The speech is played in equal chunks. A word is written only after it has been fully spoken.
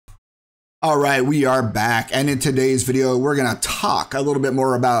All right, we are back, and in today's video, we're going to talk a little bit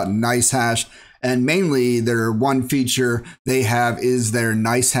more about NiceHash, and mainly their one feature they have is their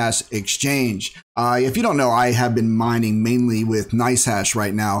NiceHash Exchange. If you don't know, I have been mining mainly with NiceHash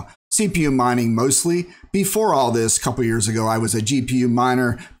right now, CPU mining mostly. Before all this, a couple years ago, I was a GPU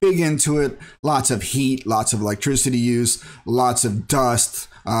miner, big into it, lots of heat, lots of electricity use, lots of dust,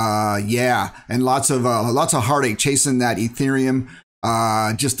 and lots of heartache chasing that Ethereum.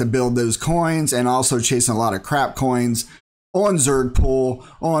 Just to build those coins, and also chasing a lot of crap coins on Zerg Pool,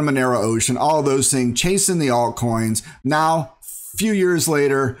 on Monero Ocean, all those things, chasing the altcoins. Now, a few years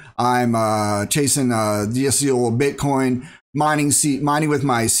later, I'm chasing the old Bitcoin, mining with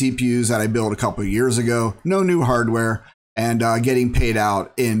my CPUs that I built a couple of years ago, no new hardware, and getting paid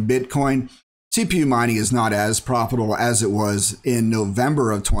out in Bitcoin. CPU mining is not as profitable as it was in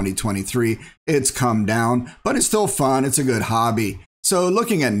November of 2023. It's come down, but it's still fun. It's a good hobby. So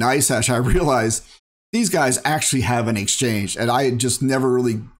looking at NiceHash, I realized these guys actually have an exchange, and I just never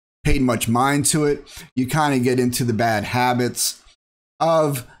really paid much mind to it. You kind of get into the bad habits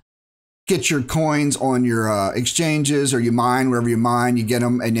of get your coins on your exchanges, or you mine wherever you mine, you get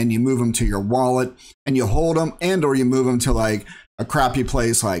them, and then you move them to your wallet, and you hold them, and or you move them to like a crappy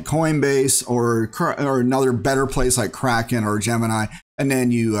place like Coinbase, or another better place like Kraken or Gemini, and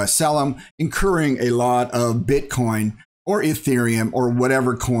then you sell them, incurring a lot of Bitcoin or Ethereum or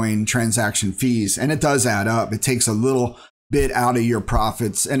whatever coin transaction fees. And it does add up. It takes a little bit out of your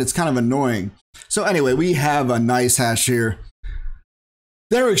profits, and it's kind of annoying. So anyway, we have a NiceHash here.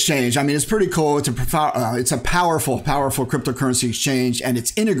 Their exchange, I mean, it's pretty cool. It's a powerful cryptocurrency exchange, and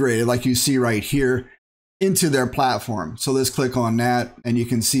it's integrated, like you see right here, into their platform. So let's click on that, and you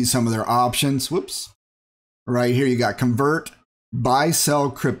can see some of their options. Whoops. Right here, you got convert, buy, sell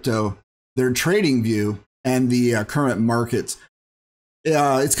crypto, their trading view, and the current markets.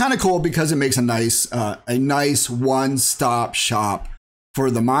 It's kind of cool because it makes a nice one-stop shop for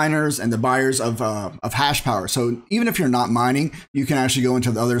the miners and the buyers of hash power. So even if you're not mining, you can actually go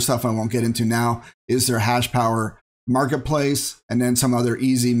into the other stuff I won't get into now, is their hash power marketplace, and then some other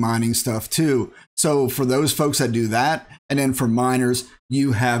easy mining stuff too. So for those folks that do that, and then for miners,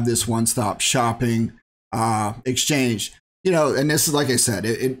 you have this one-stop shopping exchange. You know, and this is, like I said,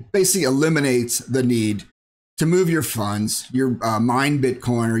 it basically eliminates the need to move your funds, your mine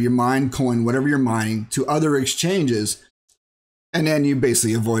Bitcoin or your mine coin, whatever you're mining, to other exchanges, and then you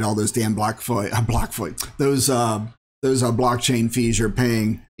basically avoid all those damn those blockchain fees you're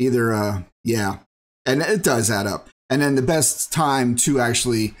paying. Either and it does add up. And then the best time to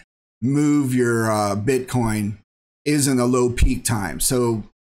actually move your Bitcoin is in the low peak time. So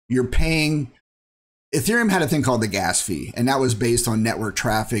you're paying. Ethereum had a thing called the gas fee, and that was based on network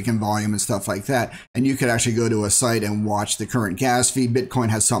traffic and volume and stuff like that. And you could actually go to a site and watch the current gas fee. Bitcoin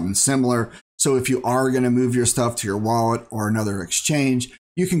has something similar. So if you are going to move your stuff to your wallet or another exchange,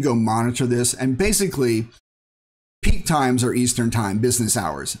 you can go monitor this. And basically, peak times are Eastern time, business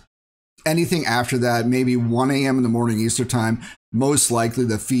hours. Anything after that, maybe 1 a.m. in the morning Eastern time, most likely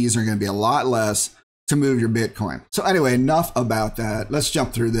the fees are going to be a lot less to move your Bitcoin. So anyway, enough about that. Let's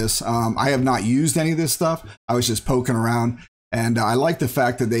jump through this. I have not used any of this stuff. I was just poking around, and I like the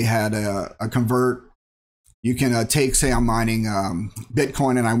fact that they had a convert. You can take, say I'm mining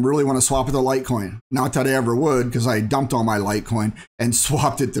Bitcoin and I really want to swap it to Litecoin. Not that I ever would, because I dumped all my Litecoin and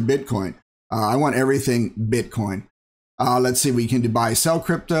swapped it to Bitcoin. I want everything Bitcoin. Let's see, we can do buy, sell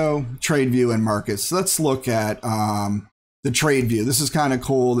crypto, trade view, and markets. So let's look at the trade view. This is kind of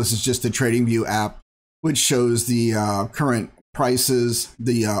cool. This is just the trading view app, which shows the current prices,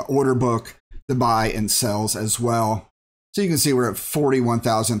 the order book, the buy and sells as well. So you can see we're at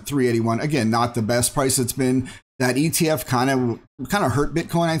 41,381. Again, not the best price it's been. That ETF kind of hurt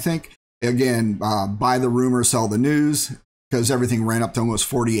Bitcoin, I think. Again, buy the rumor, sell the news, because everything ran up to almost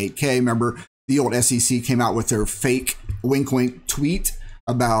 48K. Remember, the old SEC came out with their fake wink wink tweet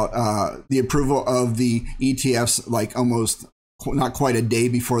about the approval of the ETFs, like almost not quite a day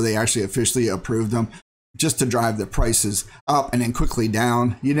before they actually officially approved them, just to drive the prices up and then quickly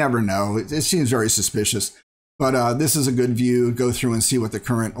down. You never know. It seems very suspicious. But this is a good view. Go through and see what the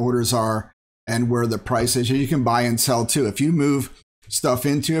current orders are and where the price is. You can buy and sell too. If you move stuff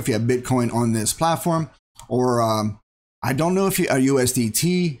into, if you have Bitcoin on this platform, or I don't know if you are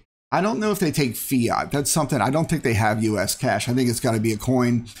USDT. I don't know if they take fiat. That's something. I don't think they have US cash. I think it's got to be a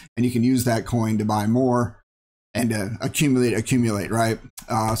coin, and you can use that coin to buy more and accumulate, right?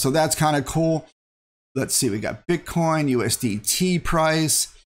 So that's kind of cool. Let's see, we got Bitcoin, USDT price.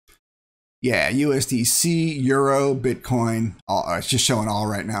 Yeah, USDC, Euro, Bitcoin. It's just showing all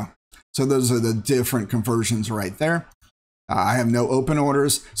right now. So those are the different conversions right there. I have no open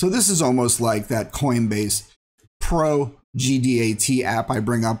orders. So this is almost like that Coinbase Pro GDAT app I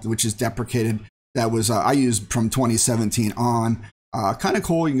bring up, which is deprecated. That was, I used from 2017 on. Kind of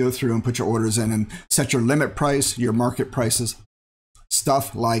cool. You can go through and put your orders in and set your limit price, your market prices,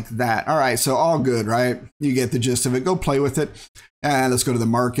 stuff like that. All right. So all good, right? You get the gist of it. Go play with it. And let's go to the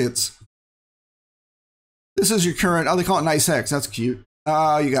markets. This is your current, oh, they call it NiceX. That's cute.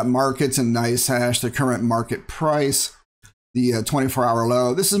 You got markets and NiceHash, the current market price, the 24-hour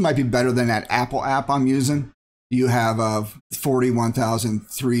low. This might be better than that Apple app I'm using. You have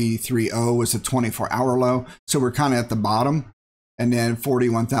 41,330 is a 24-hour low. So we're kind of at the bottom. And then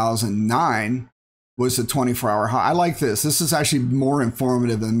 41,009 was the 24-hour high. I like this. This is actually more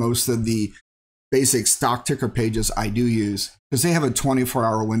informative than most of the basic stock ticker pages I do use, because they have a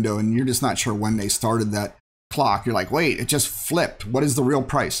 24-hour window and you're just not sure when they started that clock. You're like, wait, it just flipped. What is the real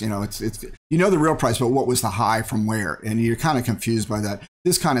price? You know, it's you know the real price, but what was the high from where? And you're kind of confused by that.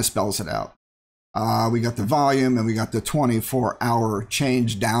 This kind of spells it out. We got the volume and we got the 24-hour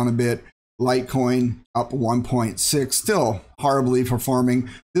change down a bit. Litecoin up 1.6, still horribly performing.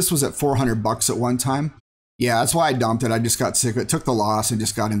 This was at $400 at one time. Yeah, that's why I dumped it. I just got sick of it. Took the loss and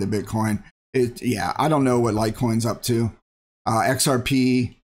just got into Bitcoin. Yeah, I don't know what Litecoin's up to.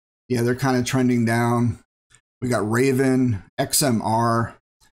 XRP, yeah, they're kind of trending down. We got Raven, XMR.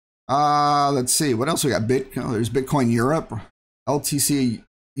 Let's see, what else we got? There's Bitcoin Europe, LTC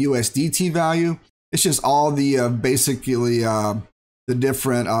USDT value. It's just all the basically the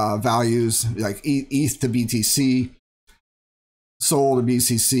different values, like ETH to BTC, SOL to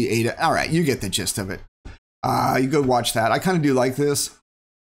BCC, ADA. All right, you get the gist of it. You go watch that. I kind of do like this.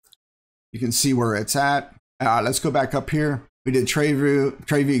 You can see where it's at. Let's go back up here. We did TradeView.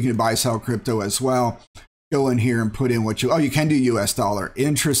 TradeView, you can buy, sell crypto as well. Go in here and put in what you, oh, you can do US dollar.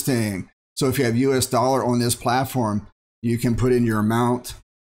 Interesting. So if you have US dollar on this platform, you can put in your amount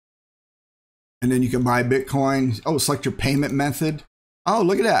and then you can buy Bitcoin. Oh, select your payment method. Oh,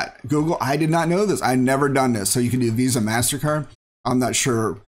 look at that. Google, I did not know this. I've never done this. So you can do Visa, MasterCard. I'm not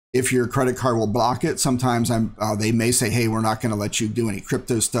sure if your credit card will block it. Sometimes they may say, hey, we're not going to let you do any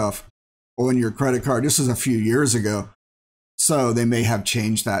crypto stuff on your credit card. This is a few years ago. So they may have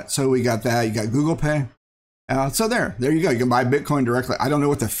changed that. So we got that. You got Google Pay. So there you go. You can buy Bitcoin directly. I don't know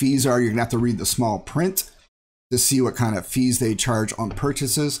what the fees are. You're going to have to read the small print to see what kind of fees they charge on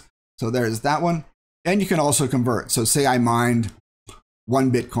purchases. So there's that one. And you can also convert. So say I mined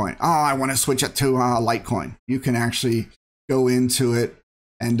 1 Bitcoin. Oh, I want to switch it to Litecoin. You can actually go into it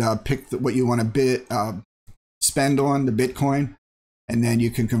and pick what you want to spend on the Bitcoin. And then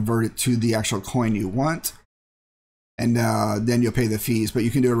you can convert it to the actual coin you want. And then you'll pay the fees. But you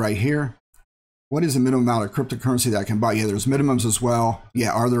can do it right here. What is the minimum amount of cryptocurrency that I can buy? Yeah, there's minimums as well.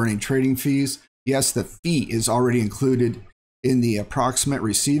 Yeah, are there any trading fees? Yes, the fee is already included in the approximate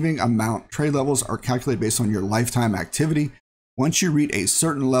receiving amount. Trade levels are calculated based on your lifetime activity. Once you reach a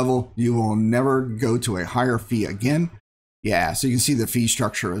certain level, you will never go to a higher fee again. Yeah, so you can see the fee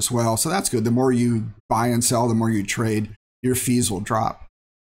structure as well. So that's good. The more you buy and sell, the more you trade, your fees will drop.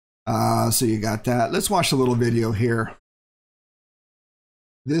 So you got that. Let's watch a little video here.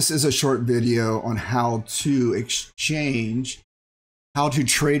 This is a short video on how to trade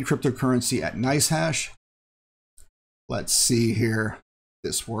cryptocurrency at NiceHash. Let's see here if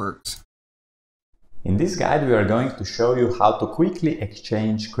this works. In this guide, we are going to show you how to quickly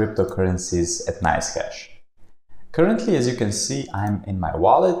exchange cryptocurrencies at NiceHash. Currently, as you can see, I'm in my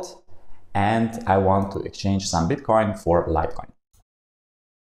wallet and I want to exchange some Bitcoin for Litecoin.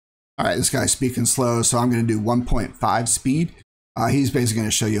 All right, this guy's speaking slow, so I'm going to do 1.5 speed. He's basically going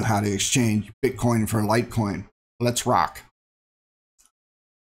to show you how to exchange Bitcoin for Litecoin. Let's rock.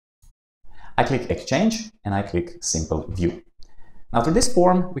 I click Exchange and I click Simple View. Now through this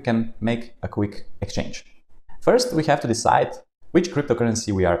form, we can make a quick exchange. First, we have to decide which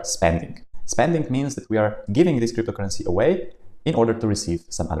cryptocurrency we are spending. Spending means that we are giving this cryptocurrency away in order to receive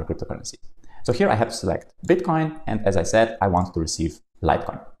some other cryptocurrency. So here I have to select Bitcoin, and as I said, I want to receive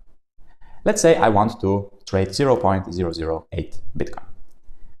Litecoin. Let's say I want to trade 0.008 Bitcoin.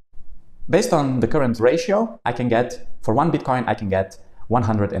 Based on the current ratio, I can get, for 1 Bitcoin, I can get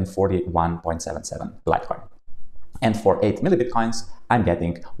 141.77 Litecoin. And for 8 millibitcoins, I'm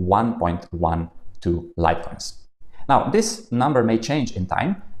getting 1.12 Litecoins. Now, this number may change in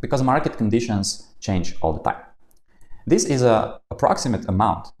time because market conditions change all the time. This is an approximate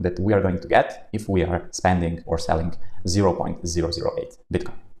amount that we are going to get if we are spending or selling 0.008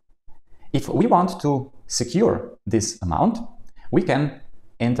 Bitcoin. If we want to secure this amount, we can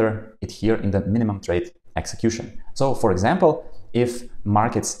enter it here in the minimum trade execution. So, for example, if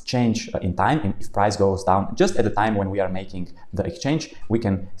markets change in time, and if price goes down just at the time when we are making the exchange, we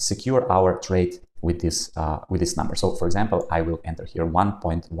can secure our trade with this number. So for example, I will enter here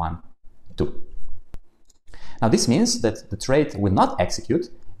 1.12. Now this means that the trade will not execute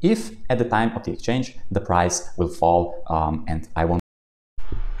if at the time of the exchange the price will fall and I won't.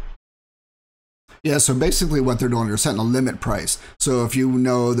 Yeah, so basically what they're doing, they're setting a limit price. So if you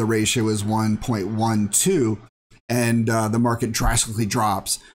know the ratio is 1.12 and the market drastically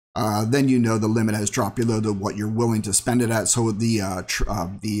drops, then you know the limit has dropped below to what you're willing to spend it at. So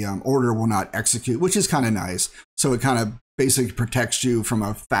the order will not execute, which is kind of nice. So it kind of basically protects you from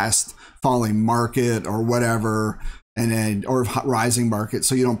a fast falling market or whatever, or rising market,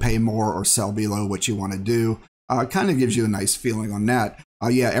 so you don't pay more or sell below what you want to do. It kind of gives you a nice feeling on that.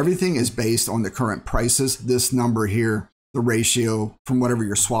 Yeah, everything is based on the current prices. This number here, the ratio from whatever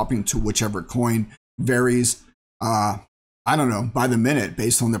you're swapping to whichever coin, varies, I don't know, by the minute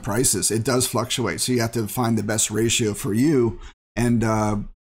based on the prices. It does fluctuate. So you have to find the best ratio for you and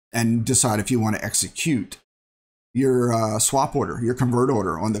decide if you want to execute your swap order, your convert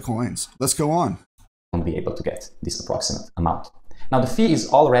order on the coins. Let's go on. Won't be able to get this approximate amount. Now the fee is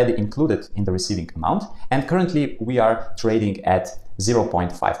already included in the receiving amount, and currently we are trading at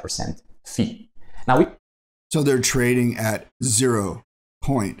 0.5% fee. So they're trading at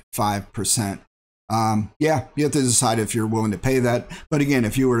 0.5%. Yeah, you have to decide if you're willing to pay that. But again,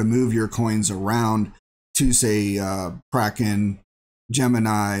 if you were to move your coins around to say Kraken,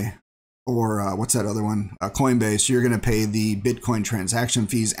 Gemini, or what's that other one? Coinbase, you're going to pay the Bitcoin transaction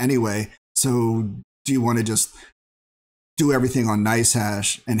fees anyway. So do you want to just do everything on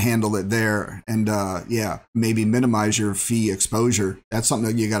NiceHash and handle it there, and yeah, maybe minimize your fee exposure? That's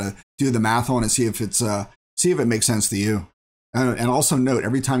something that you got to do the math on and see if it's see if it makes sense to you. And also note,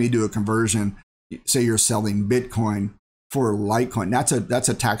 every time you do a conversion, say you're selling Bitcoin for Litecoin, that's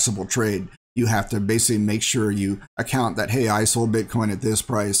a taxable trade. You have to basically make sure you account that, hey, I sold Bitcoin at this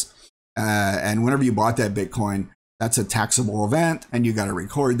price, and whenever you bought that Bitcoin, that's a taxable event, and you got to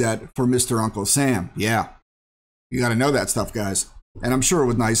record that for Mr. Uncle Sam. Yeah. You got to know that stuff, guys. And I'm sure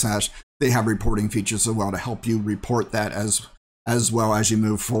with NiceHash, they have reporting features as well to help you report that as well as you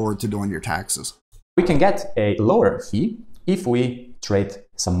move forward to doing your taxes. We can get a lower fee if we trade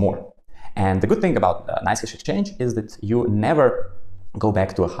some more. And the good thing about NiceHash Exchange is that you never go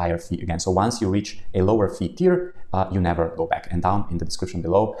back to a higher fee again. So once you reach a lower fee tier, you never go back. And down in the description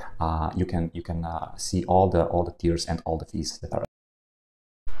below, you can see all the tiers and all the fees that are.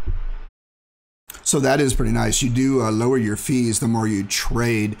 So that is pretty nice. You do lower your fees the more you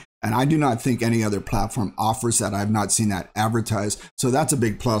trade. And I do not think any other platform offers that. I've not seen that advertised. So that's a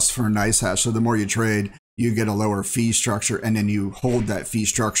big plus for NiceHash. So the more you trade, you get a lower fee structure, and then you hold that fee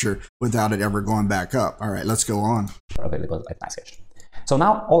structure without it ever going back up. All right, let's go on. Available at NiceHash. So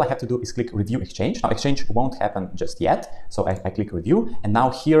now all I have to do is click Review Exchange. Now exchange won't happen just yet, so I click Review, and now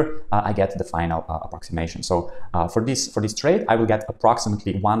here I get the final approximation. So for this trade, I will get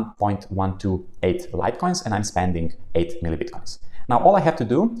approximately 1.128 Litecoins, and I'm spending 8 millibitcoins. Now all I have to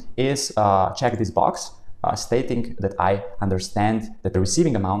do is check this box stating that I understand that the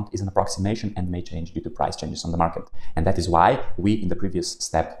receiving amount is an approximation and may change due to price changes on the market, and that is why we in the previous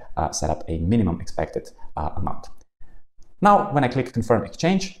step set up a minimum expected amount. Now, when I click Confirm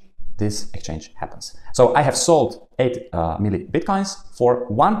Exchange, this exchange happens. So I have sold 8 millibitcoins for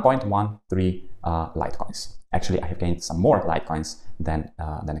 1.13 Litecoins. Actually, I have gained some more Litecoins than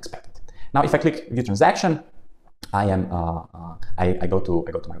expected. Now, if I click View Transaction, I go to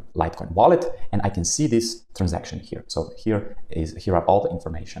my Litecoin wallet, and I can see this transaction here. So here are all the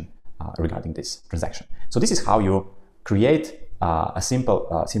information regarding this transaction. So this is how you create a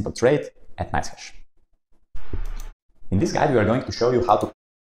simple trade at NiceHash. In this guide, we are going to show you how to.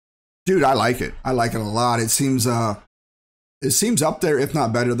 Dude, I like it. I like it a lot. It seems up there, if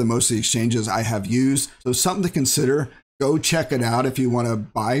not better, than most of the exchanges I have used. So something to consider. Go check it out if you want to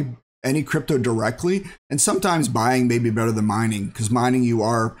buy any crypto directly. And sometimes buying may be better than mining, because mining, you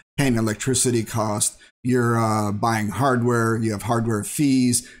are paying electricity cost. You're buying hardware. You have hardware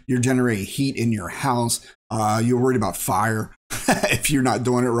fees. You're generating heat in your house. You're worried about fire. If you're not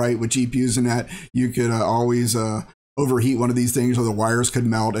doing it right with GPUs and that, you could always overheat one of these things, or the wires could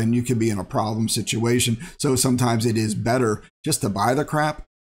melt and you could be in a problem situation. So sometimes it is better just to buy the crap,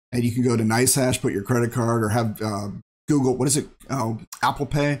 and you can go to NiceHash, put your credit card, or have Google, what is it? Apple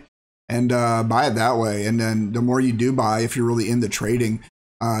Pay, and buy it that way. And then the more you do buy, if you're really into trading,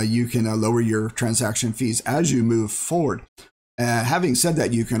 you can lower your transaction fees as you move forward. Having said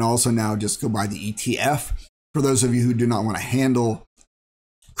that, you can also now just go buy the ETF. For those of you who do not want to handle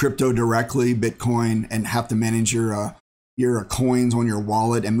crypto directly, Bitcoin, and have to manage your your coins on your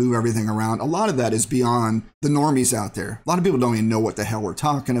wallet and move everything around. A lot of that is beyond the normies out there. A lot of people don't even know what the hell we're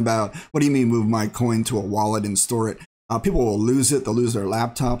talking about. What do you mean move my coin to a wallet and store it? People will lose it. They'll lose their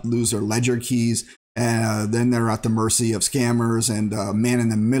laptop, lose their ledger keys, and then they're at the mercy of scammers and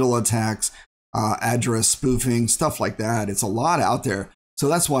man-in-the-middle attacks, address spoofing, stuff like that. It's a lot out there. So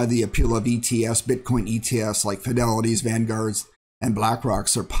that's why the appeal of ETFs, Bitcoin ETFs like Fidelity's, Vanguard's, and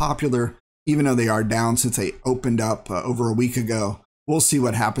BlackRock's are popular, even though they are down since they opened up over a week ago. We'll see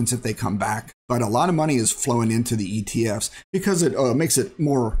what happens if they come back. But a lot of money is flowing into the ETFs because it makes it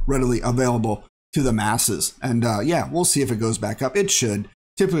more readily available to the masses. And yeah, we'll see if it goes back up. It should.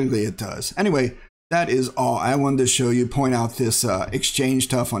 Typically it does. Anyway, that is all I wanted to show you, point out this exchange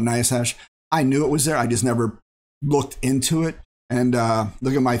stuff on NiceHash. I knew it was there. I just never looked into it. And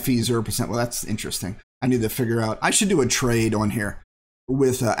look at my fee, 0%. Well, that's interesting. I need to figure out. I should do a trade on here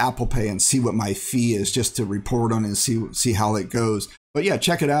with Apple Pay and see what my fee is, just to report on it and see how it goes. But yeah,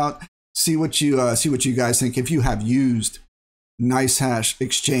 check it out. See what you guys think. If you have used NiceHash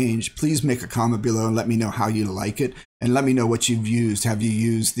Exchange, please make a comment below and let me know how you like it, and let me know what you've used. Have you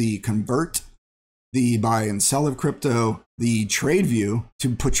used the convert, the buy and sell of crypto, the trade view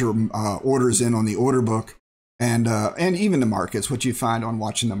to put your orders in on the order book, and even the markets, what you find on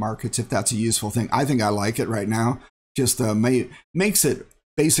watching the markets, if that's a useful thing? I think I like it right now. Just makes it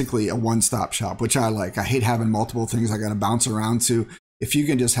basically a one-stop shop, which I like. I hate having multiple things I got to bounce around to. If you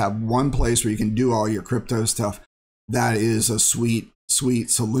can just have one place where you can do all your crypto stuff, that is a sweet, sweet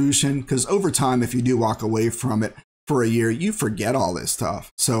solution. Because over time, if you do walk away from it for a year, you forget all this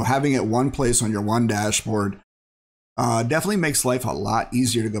stuff. So having it one place on your one dashboard definitely makes life a lot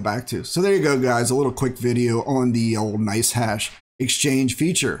easier to go back to. So there you go, guys. A little quick video on the old NiceHash Exchange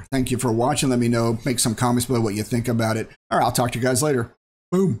feature. Thank you for watching. Let me know, make some comments below what you think about it. All right, I'll talk to you guys later.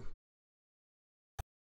 Boom.